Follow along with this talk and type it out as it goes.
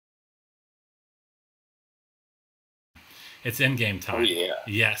It's Endgame time. Oh yeah.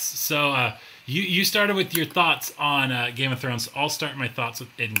 Yes. So you started with your thoughts on Game of Thrones. I'll start my thoughts with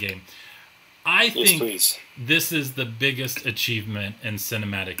Endgame. I Yes, think please. this is the biggest achievement in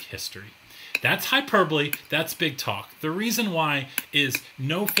cinematic history. That's hyperbole. That's big talk. The reason why is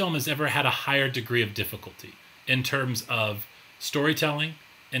no film has ever had a higher degree of difficulty in terms of storytelling,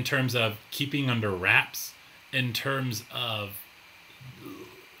 in terms of keeping under wraps, in terms of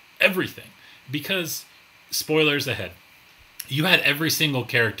everything. Because, spoilers ahead, you had every single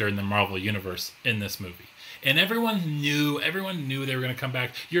character in the Marvel Universe in this movie. And everyone knew they were going to come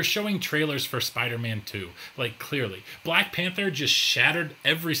back. You're showing trailers for Spider-Man 2, like clearly. Black Panther just shattered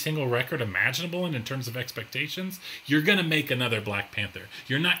every single record imaginable, and in terms of expectations, you're going to make another Black Panther.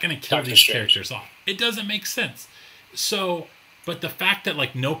 You're not going to kill these characters off. It doesn't make sense. So, but the fact that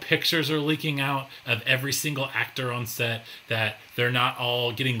like no pictures are leaking out of every single actor on set, that they're not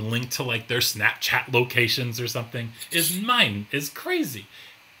all getting linked to like their Snapchat locations or something is crazy.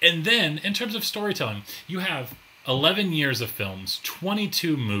 And then, in terms of storytelling, you have 11 years of films,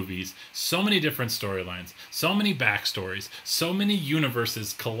 22 movies, so many different storylines, so many backstories, so many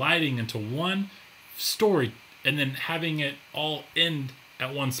universes colliding into one story, and then having it all end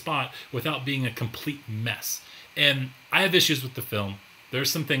at one spot without being a complete mess. And I have issues with the film. There's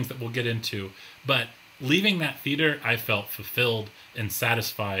some things that we'll get into, but leaving that theater, I felt fulfilled and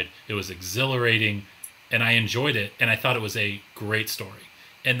satisfied. It was exhilarating, and I enjoyed it, and I thought it was a great story.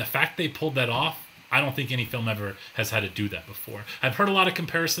 And the fact they pulled that off, I don't think any film ever has had to do that before. I've heard a lot of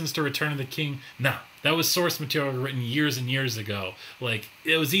comparisons to Return of the King. Nah, that was source material written years and years ago. Like,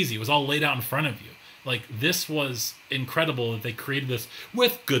 it was easy. It was all laid out in front of you. Like, this was incredible that they created this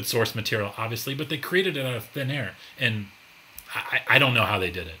with good source material, obviously, but they created it out of thin air. And I don't know how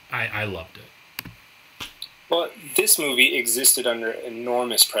they did it. I loved it. Well, this movie existed under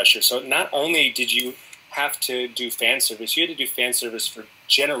enormous pressure. So not only did you have to do fan service, you had to do fan service for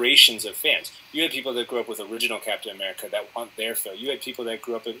generations of fans. You had people that grew up with original Captain America that want their film. You had people that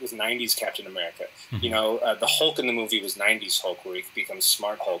grew up with 90s Captain America. Mm-hmm. You know, the Hulk in the movie was 90s Hulk, where he becomes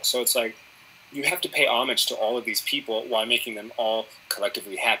Smart Hulk. So it's like, you have to pay homage to all of these people while making them all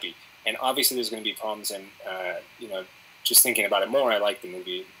collectively happy. And obviously there's going to be problems, and, you know, just thinking about it more, I like the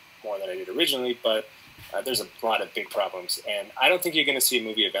movie more than I did originally, but there's a lot of big problems. And I don't think you're going to see a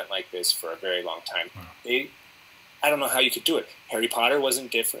movie event like this for a very long time. Wow. I don't know how you could do it. Harry Potter was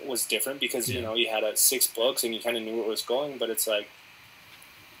different because, you know, you had 6 books and you kind of knew where it was going, but it's like,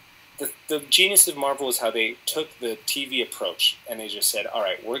 the genius of Marvel is how they took the TV approach and they just said, all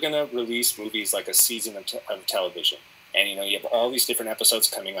right, we're going to release movies like a season of television. And, you know, you have all these different episodes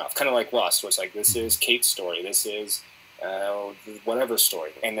coming off, kind of like Lost, where it's like, this is Kate's story, this is whatever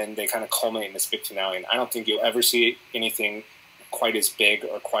story. And then they kind of culminate in this big finale. And I don't think you'll ever see anything quite as big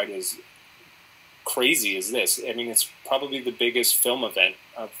or quite as crazy as this. I mean, it's probably the biggest film event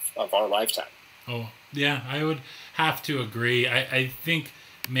of our lifetime. Oh, yeah, I would have to agree. I think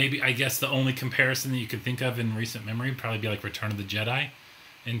maybe, I guess the only comparison that you could think of in recent memory would probably be like Return of the Jedi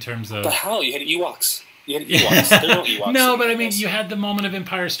in terms of... What the hell? You had Ewoks. You had Ewoks. There are no Ewoks. No, but I mean, you had the moment of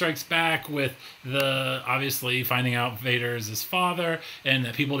Empire Strikes Back with the, obviously, finding out Vader is his father and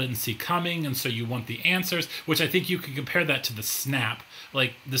that people didn't see coming, and so you want the answers, which I think you could compare that to the snap.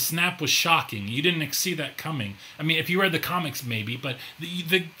 Like, the snap was shocking. You didn't see that coming. I mean, if you read the comics, maybe, but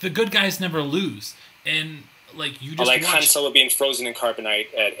the good guys never lose. And... like you just like Han Solo being frozen in carbonite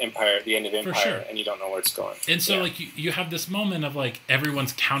at Empire, at the end of Empire, sure. And you don't know where it's going. And so, like you have this moment of like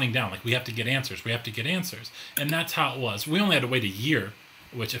everyone's counting down, like we have to get answers, and that's how it was. We only had to wait a year,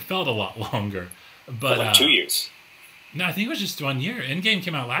 which it felt a lot longer, but like 2 years. No, I think it was just 1 year. Endgame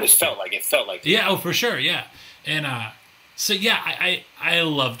came out last. It felt like. Yeah, oh for sure, yeah, and so yeah, I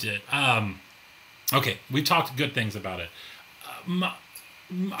loved it. Okay, we talked good things about it.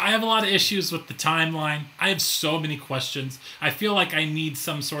 I have a lot of issues with the timeline. I have so many questions. I feel like I need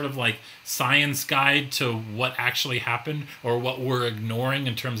some sort of like science guide to what actually happened or what we're ignoring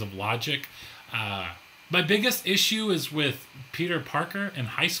in terms of logic. My biggest issue is with Peter Parker in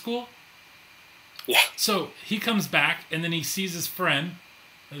high school. Yeah. So he comes back and then he sees his friend,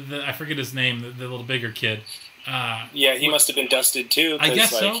 I forget his name, the little bigger kid. Yeah, he must have been dusted too. I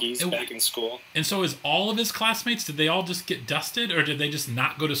guess so. He's back in school. And so, is all of his classmates? Did they all just get dusted, or did they just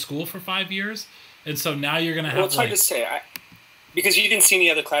not go to school for 5 years? And so now you're gonna have. Well, it's hard to say, because you didn't see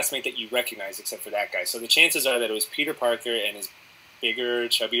any other classmate that you recognize except for that guy. So the chances are that it was Peter Parker and his bigger,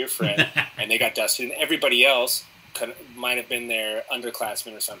 chubbier friend, and they got dusted, and everybody else might have been their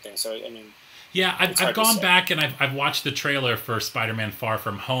underclassmen or something. So I mean. Yeah, I've gone back and I've watched the trailer for Spider-Man Far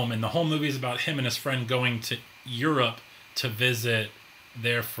From Home, and the whole movie is about him and his friend going to Europe to visit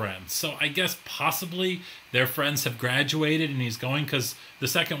their friends. So I guess possibly their friends have graduated and he's going, because the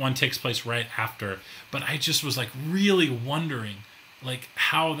second one takes place right after. But I just was like really wondering like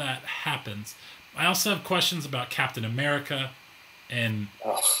how that happens. I also have questions about Captain America and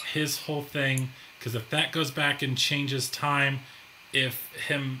his whole thing, because if that goes back and changes time,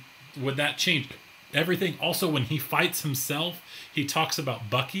 would that change everything? Also, when he fights himself, he talks about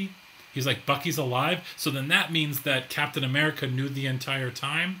Bucky. He's like, Bucky's alive. So then that means that Captain America knew the entire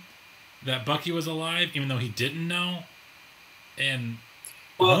time that Bucky was alive, even though he didn't know. And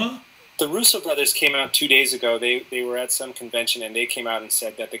the Russo brothers came out 2 days ago. They were at some convention, and they came out and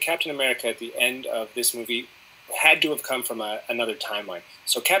said that the Captain America at the end of this movie had to have come from another timeline.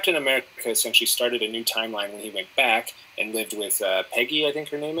 So Captain America essentially started a new timeline when he went back and lived with Peggy, I think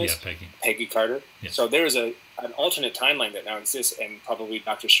her name is. Yeah, Peggy. Peggy Carter. Yeah. So there is an alternate timeline that now exists, and probably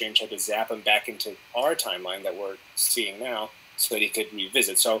Doctor Strange had to zap him back into our timeline that we're seeing now so that he could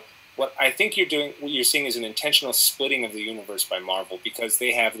revisit. So what I think what you're seeing is an intentional splitting of the universe by Marvel, because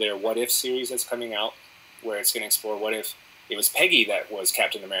they have their What If series that's coming out, where it's going to explore what if it was Peggy that was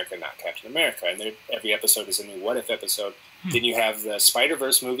Captain America, not Captain America. And every episode is a new What If episode. Then you have the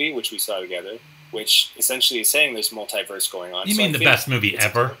Spider-Verse movie, which we saw together, which essentially is saying there's multiverse going on. You mean the best movie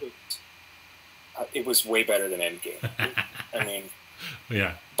ever? It was way better than Endgame. I mean...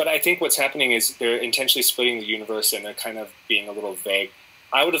 Yeah. But I think what's happening is they're intentionally splitting the universe, and they're kind of being a little vague.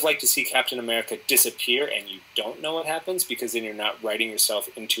 I would have liked to see Captain America disappear and you don't know what happens, because then you're not writing yourself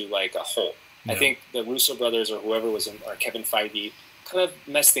into like a hole. No. I think the Russo brothers or whoever was in, or Kevin Feige, kind of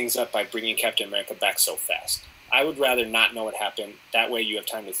messed things up by bringing Captain America back so fast. I would rather not know what happened. That way you have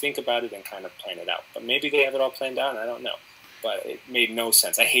time to think about it and kind of plan it out. But maybe they have it all planned out, and I don't know. But it made no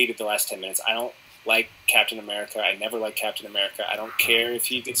sense. I hated the last 10 minutes. I don't like Captain America. I never liked Captain America. I don't care if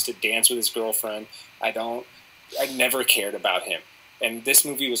he gets to dance with his girlfriend. I never cared about him. And this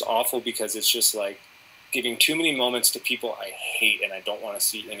movie was awful because it's just like giving too many moments to people I hate and I don't want to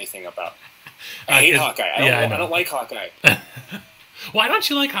see anything about. I hate Hawkeye. I don't like Hawkeye. Why don't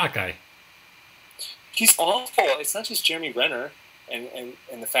you like Hawkeye? He's awful. It's not just Jeremy Renner and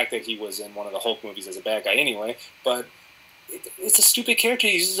the fact that he was in one of the Hulk movies as a bad guy anyway, but it's a stupid character.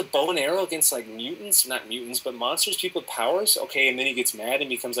 He uses a bow and arrow against like mutants, not mutants, but monsters, people with powers. Okay, and then he gets mad and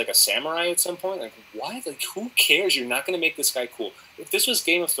becomes like a samurai at some point. Like, why? Like, who cares? You're not going to make this guy cool. If this was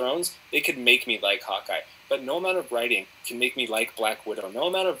Game of Thrones, they could make me like Hawkeye. But no amount of writing can make me like Black Widow. No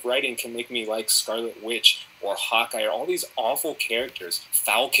amount of writing can make me like Scarlet Witch or Hawkeye or all these awful characters.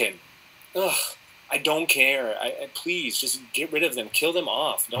 Falcon. Ugh. I don't care. Please, just get rid of them. Kill them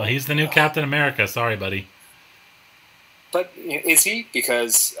off. Well, he's the new Captain America. Sorry, buddy. But is he?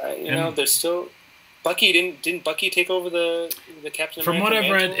 Because there's still Bucky. Didn't Bucky take over the Captain America? From what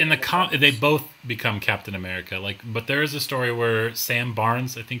I've read in the they both become Captain America. But there is a story where Sam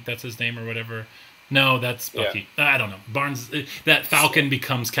Barnes, I think that's his name or whatever. No, that's Bucky. Yeah. I don't know. Barnes. That Falcon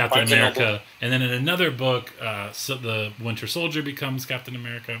becomes Captain America, and then in another book, so the Winter Soldier becomes Captain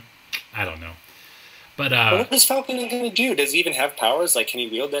America. I don't know. But what is Falcon going to do? Does he even have powers? Like, can he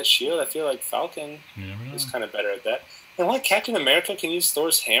wield that shield? I feel like Falcon is kind of better at that. And what, Captain America can use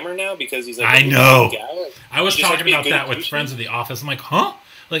Thor's hammer now because he's like I know. Guy? Like, I was talking about that with friends of the office. I'm like, huh?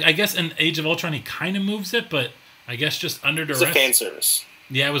 Like, I guess in Age of Ultron he kind of moves it, but I guess just under duress. It's a fan service.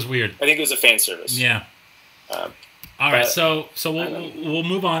 Yeah, it was weird. I think it was a fan service. Yeah. All right, so we'll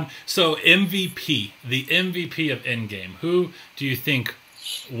move on. So MVP, the MVP of Endgame. Who do you think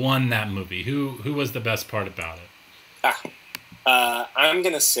won that movie? Who was the best part about it? I'm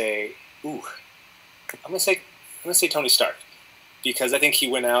gonna say Tony Stark, because I think he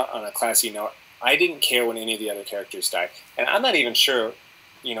went out on a classy note. I didn't care when any of the other characters died, and I'm not even sure.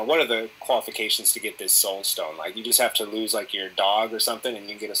 What are the qualifications to get this Soul Stone? Like, you just have to lose like your dog or something, and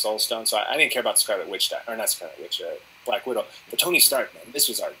you can get a Soul Stone. So I didn't care about Scarlet Witch, or not Scarlet Witch, Black Widow. But Tony Stark, man, this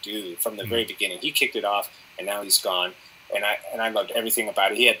was our dude from the very beginning. He kicked it off, and now he's gone. And I loved everything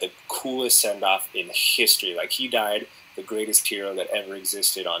about it. He had the coolest send-off in history. Like, he died the greatest hero that ever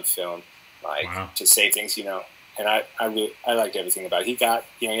existed on film. Like, to say things, And I liked everything about it. He got,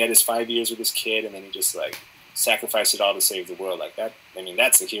 he had his 5 years with his kid, and then he just like sacrificed it all to save the world. Like that. I mean,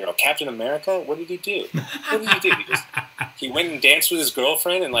 that's the hero. Captain America. What did he do? He went and danced with his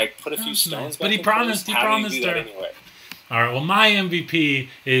girlfriend and like put a few stones. But he promised. He promised her. Anyway? All right. Well, my MVP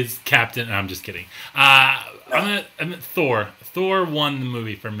is Captain. No, I'm just kidding. I'm Thor. Thor won the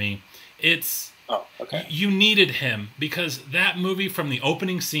movie for me. Oh, okay. You needed him because that movie, from the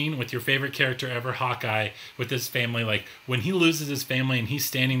opening scene with your favorite character ever, Hawkeye, with his family, like when he loses his family and he's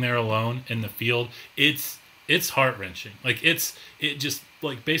standing there alone in the field, it's heart-wrenching. Like it just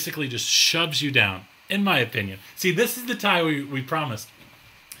like basically just shoves you down, in my opinion. See, this is the tie we promised.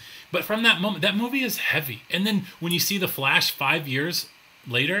 But from that moment, that movie is heavy. And then when you see the Flash 5 years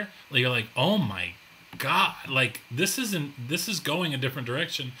later, you're like, oh my God, like this is going a different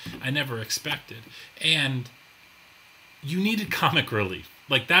direction I never expected. And you needed comic relief.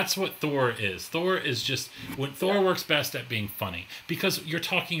 Like, that's what Thor is. Thor is just... Thor works best at being funny. Because you're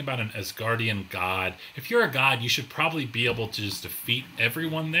talking about an Asgardian god. If you're a god, you should probably be able to just defeat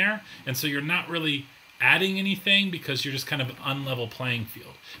everyone there. And so you're not really adding anything because you're just kind of unlevel playing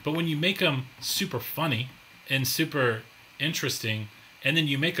field. But when you make them super funny and super interesting, and then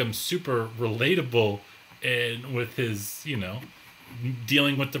you make them super relatable and with his,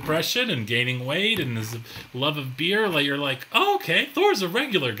 dealing with depression and gaining weight and his love of beer, like you're like, oh, okay, Thor's a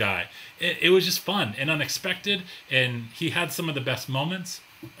regular guy. It was just fun and unexpected, and he had some of the best moments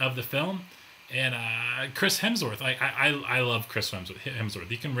of the film. And Chris Hemsworth, I love Chris Hemsworth.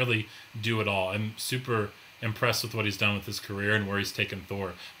 He can really do it all. I'm super impressed with what he's done with his career and where he's taken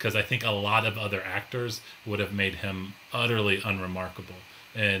Thor, because I think a lot of other actors would have made him utterly unremarkable.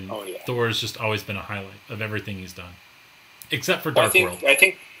 And Thor's just always been a highlight of everything he's done. Except for Dark World. I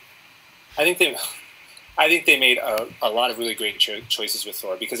think they made a lot of really great choices with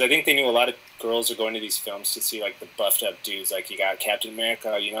Thor, because I think they knew a lot of girls are going to these films to see like the buffed up dudes. Like, you got Captain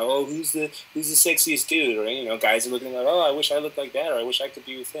America, oh, who's the sexiest dude, or guys are looking like, oh, I wish I looked like that, or I wish I could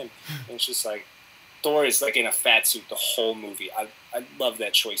be with him. And it's just like Thor is like in a fat suit the whole movie. I love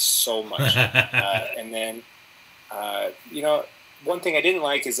that choice so much. And then one thing I didn't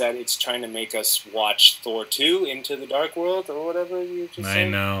like is that it's trying to make us watch Thor 2 Into the Dark World, or whatever you just said. I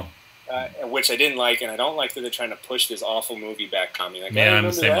know. Which I didn't like, and I don't like that they're trying to push this awful movie back on me. Like, yeah, I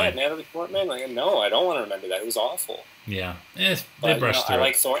remember that, Natalie Portman. Like, no, I don't want to remember that. It was awful. Yeah, they brushed through. I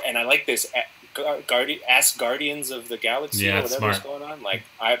like Thor, and I like this Ask Guardians of the Galaxy, or whatever's going on. Like,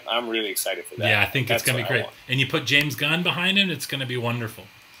 I'm really excited for that. Yeah, I think it's going to be great. And you put James Gunn behind him, it's going to be wonderful.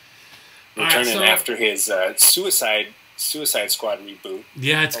 Returning after his Suicide Squad reboot.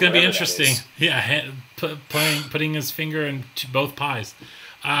 Yeah, it's going to be interesting. Yeah, putting his finger in both pies.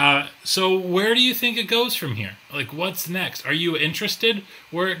 So where do you think it goes from here? Like, what's next? Are you interested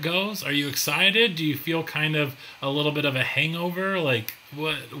where it goes? Are you excited? Do you feel kind of a little bit of a hangover? Like,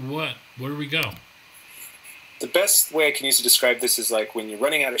 where do we go? The best way I can use to describe this is like when you're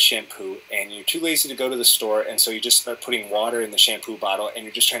running out of shampoo and you're too lazy to go to the store, and so you just start putting water in the shampoo bottle and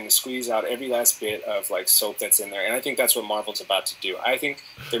you're just trying to squeeze out every last bit of like soap that's in there. And I think that's what Marvel's about to do. I think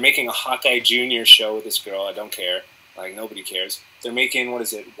they're making a Hawkeye Jr. show with this girl. I don't care. Like, nobody cares. They're making, what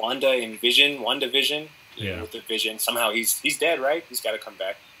is it, WandaVision? Yeah. With the Vision. Somehow he's dead, right? He's got to come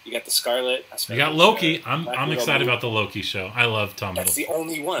back. You got the Scarlet. You got Loki. I'm excited about the Loki show. I love Tom Hiddleston. That's the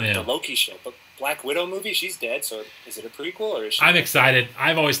only one, the Loki show. But Black Widow movie, she's dead, so is it a prequel, or is she... I'm excited.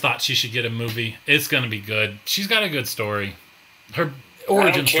 I've always thought she should get a movie. It's going to be good. She's got a good story. Her origin story.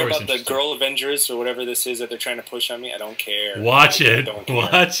 I don't care about the Girl Avengers or whatever this is that they're trying to push on me. I don't care. Watch it.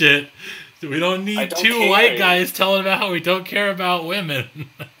 We don't need two white guys telling about how we don't care about women.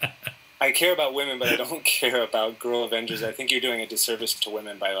 I care about women, but I don't care about Girl Avengers. I think you're doing a disservice to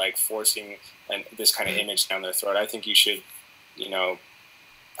women by like forcing this kind of image down their throat. I think you should, I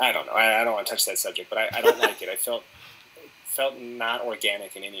don't know. I don't want to touch that subject, but I don't like it. I felt not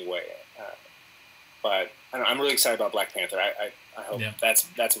organic in any way. But I'm really excited about Black Panther. I hope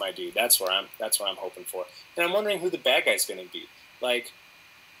that's my dude. That's what I'm hoping for. And I'm wondering who the bad guy's going to be. Like,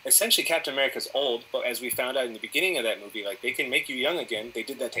 essentially Captain America's old, but as we found out in the beginning of that movie, like, they can make you young again. They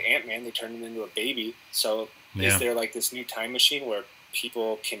did that to Ant-Man. They turned him into a baby. So is there like this new time machine where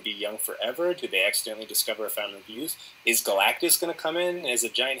people can be young forever? Did they accidentally discover a fountain of youth? Is Galactus going to come in as a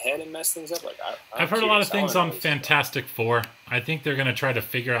giant head and mess things up? Like, I've heard a lot of things on Fantastic Four. I think they're going to try to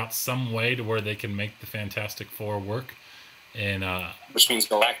figure out some way to where they can make the Fantastic Four work. And which means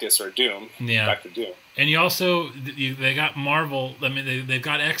Galactus or Doom. Yeah. Dr. Doom. And you also, they got Marvel. I mean, they've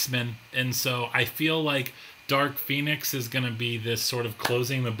got X-Men. And so I feel like Dark Phoenix is going to be this sort of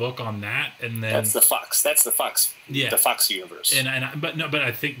closing the book on that, and then that's the Fox. Yeah, the Fox universe.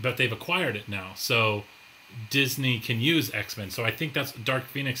 But they've acquired it now, so Disney can use X-Men. So I think that's Dark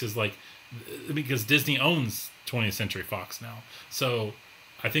Phoenix is like, because Disney owns 20th Century Fox now. So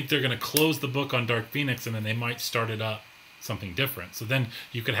I think they're going to close the book on Dark Phoenix, and then they might start it up something different. So then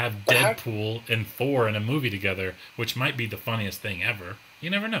you could have Deadpool and Thor in a movie together, which might be the funniest thing ever. You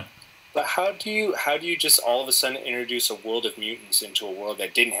never know. But how do you just all of a sudden introduce a world of mutants into a world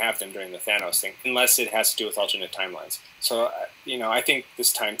that didn't have them during the Thanos thing, unless it has to do with alternate timelines? So, I think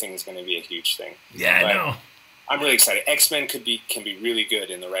this time thing is going to be a huge thing. Yeah, I know. I'm really excited. X-Men can be really good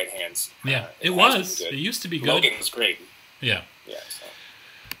in the right hands. Yeah, it was. It used to be good. Logan was great. Yeah. Yeah. So.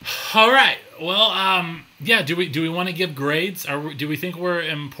 All right. Well, yeah. Do we want to give grades? Do we think we're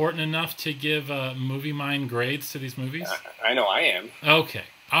important enough to give Movie Mind grades to these movies? I know I am. Okay.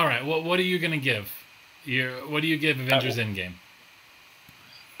 All right. What are you gonna give? What do you give Avengers Endgame?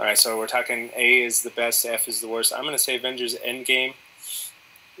 All right. So we're talking A is the best, F is the worst. I'm gonna say Avengers Endgame.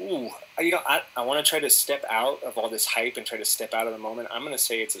 Ooh, I want to try to step out of all this hype and try to step out of the moment. I'm gonna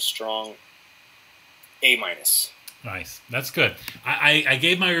say it's a strong A minus. Nice. That's good. I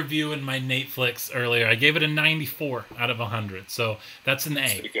gave my review in my NateFlix earlier. I gave it a 94 out of 100. So that's an A.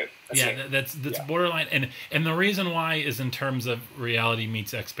 That's pretty good. That's borderline. And the reason why is in terms of reality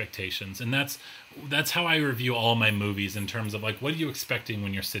meets expectations. And that's how I review all my movies in terms of like, what are you expecting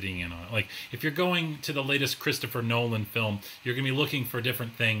when you're sitting in on it? Like, if you're going to the latest Christopher Nolan film, you're going to be looking for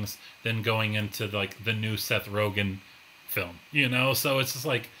different things than going into like the new Seth Rogen film, So it's just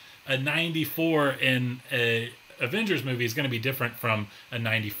like a 94 in a Avengers movie is going to be different from a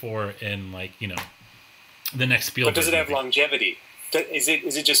 94 in the next Spielberg. But does it have movie. Longevity? Is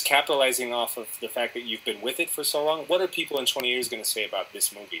it just capitalizing off of the fact that you've been with it for so long? What are people in 20 years going to say about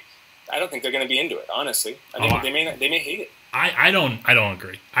this movie? I don't think they're going to be into it, honestly. I think they may hate it. I don't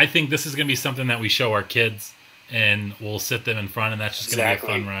agree. I think this is going to be something that we show our kids and we'll sit them in front, and that's just going to be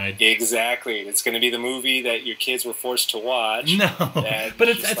a fun ride. Exactly. It's going to be the movie that your kids were forced to watch. No, but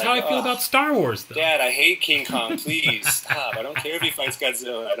it's how I feel about Star Wars, though. Dad, I hate King Kong. Please stop. I don't care if he fights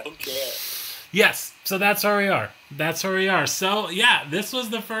Godzilla. I don't care. Yes, so that's where we are. So, yeah, this was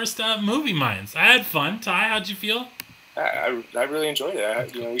the first Movie Minds. I had fun. Ty, how'd you feel? I really enjoyed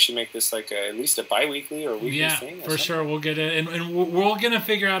it. We should make this like at least a bi-weekly or weekly thing. Yeah, for sure. We'll get it. And we're going to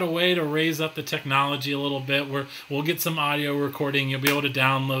figure out a way to raise up the technology a little bit. We'll get some audio recording. You'll be able to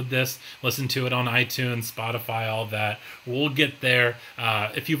download this, listen to it on iTunes, Spotify, all that. We'll get there.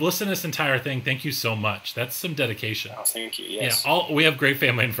 If you've listened to this entire thing, thank you so much. That's some dedication. Oh, thank you. Yes. Yeah, we have great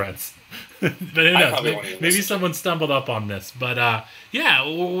family and friends. But who knows? Maybe someone stumbled up on this. But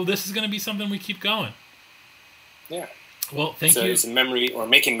this is going to be something we keep going. Yeah. Well, thank you. It's a memory, or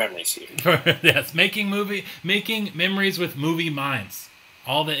making memories here. Yes, making memories with Movie Minds.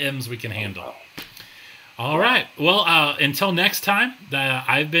 All the M's we can handle. Wow. All right. Well, until next time,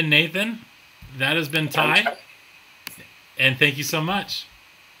 I've been Nathan. That has been Ty. And thank you so much.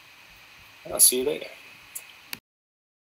 I'll see you later.